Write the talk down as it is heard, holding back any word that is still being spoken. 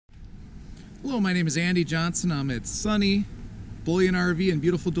Hello, my name is Andy Johnson. I'm at sunny Bullyan RV in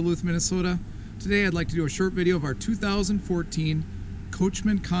beautiful Duluth, Minnesota. Today I'd like to do a short video of our 2014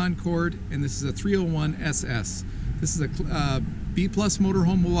 Coachmen Concord, and this is a 301 SS. This is a B-plus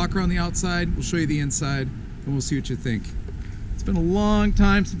motorhome. We'll walk around the outside, we'll show you the inside, and we'll see what you think. It's been a long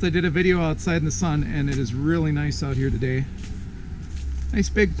time since I did a video outside in the sun, and it is really nice out here today. Nice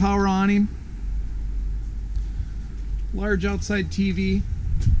big power awning, large outside TV,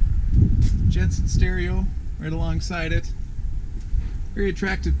 Jensen stereo right alongside it. Very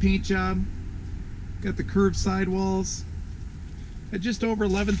attractive paint job. Got the curved sidewalls. At just over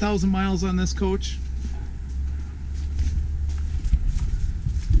 11,000 miles on this coach.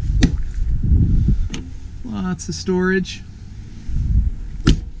 Lots of storage.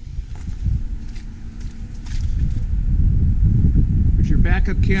 There's your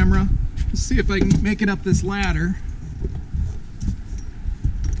backup camera. Let's see if I can make it up this ladder.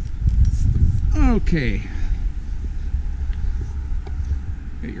 Okay.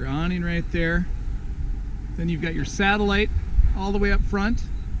 Got your awning right there. Then you've got your satellite all the way up front.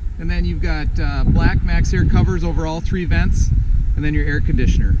 And then you've got black max air covers over all three vents. And then your air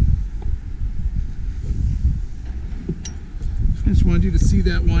conditioner. I just wanted you to see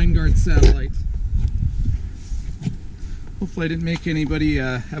that Winegard satellite. Hopefully I didn't make anybody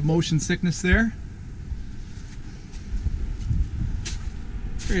have motion sickness there.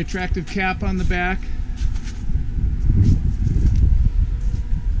 Very attractive cap on the back.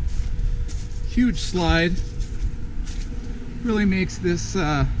 Huge slide. Really makes this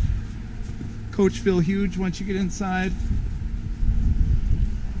coach feel huge once you get inside.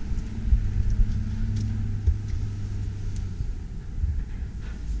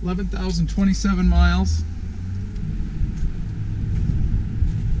 $11,027 miles.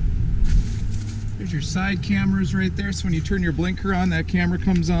 There's your side cameras right there, so when you turn your blinker on, that camera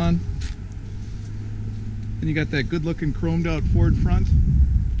comes on. And you got that good looking chromed out Ford front.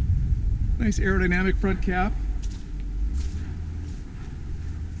 Nice aerodynamic front cap.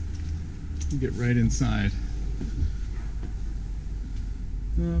 You get right inside.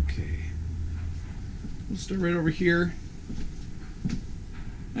 Okay. We'll start right over here.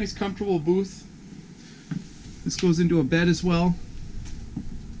 Nice comfortable booth. This goes into a bed as well.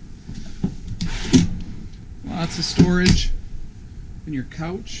 Lots of storage in your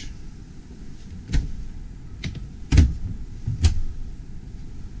couch.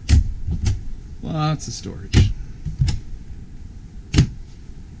 Lots of storage.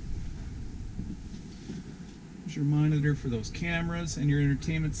 There's your monitor for those cameras and your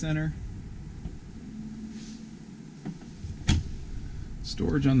entertainment center.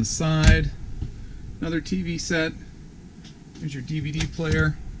 Storage on the side. Another TV set. There's your DVD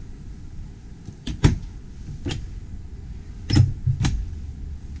player.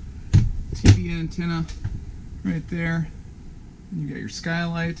 TV antenna right there. And you got your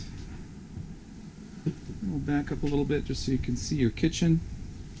skylight. We'll back up a little bit just so you can see your kitchen.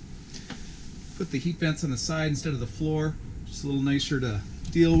 Put the heat vents on the side instead of the floor. Just a little nicer to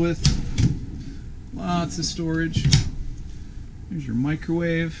deal with. Lots of storage. There's your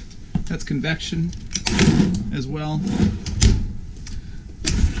microwave. That's convection as well.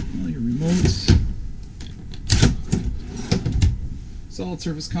 All your remotes. Solid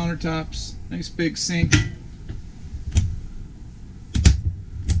surface countertops. Nice big sink.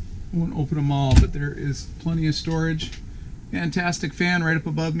 Won't open them all, but there is plenty of storage. Fantastic fan right up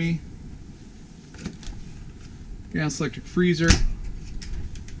above me. Gas electric freezer.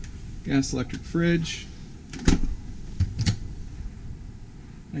 Gas electric fridge.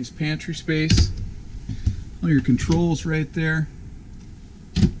 Nice pantry space. All your controls right there.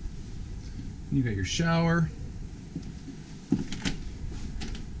 You got your shower.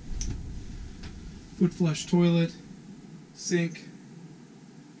 Foot flush toilet. Sink.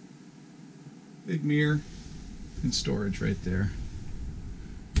 Big mirror. And storage right there.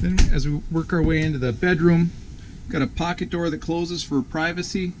 Then as we work our way into the bedroom, got a pocket door that closes for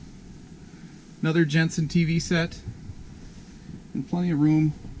privacy. Another Jensen TV set. And plenty of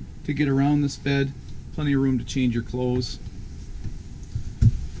room to get around this bed. Plenty of room to change your clothes.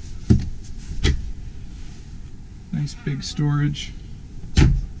 Nice big storage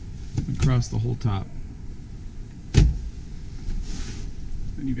across the whole top.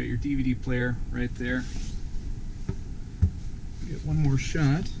 Then you've got your DVD player right there. Get one more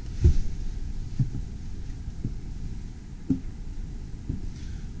shot.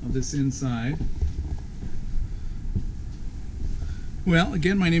 Of this inside. Well,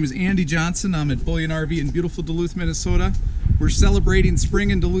 again, my name is Andy Johnson. I'm at Bullyan RV in beautiful Duluth, Minnesota. We're celebrating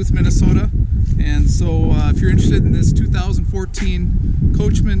spring in Duluth, Minnesota, and so if you're interested in this 2014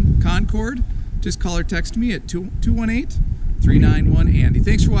 Coachmen Concord. Just call or text me at 218-391-ANDY.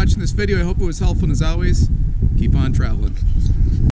 Thanks for watching this video. I hope it was helpful, and as always, keep on traveling.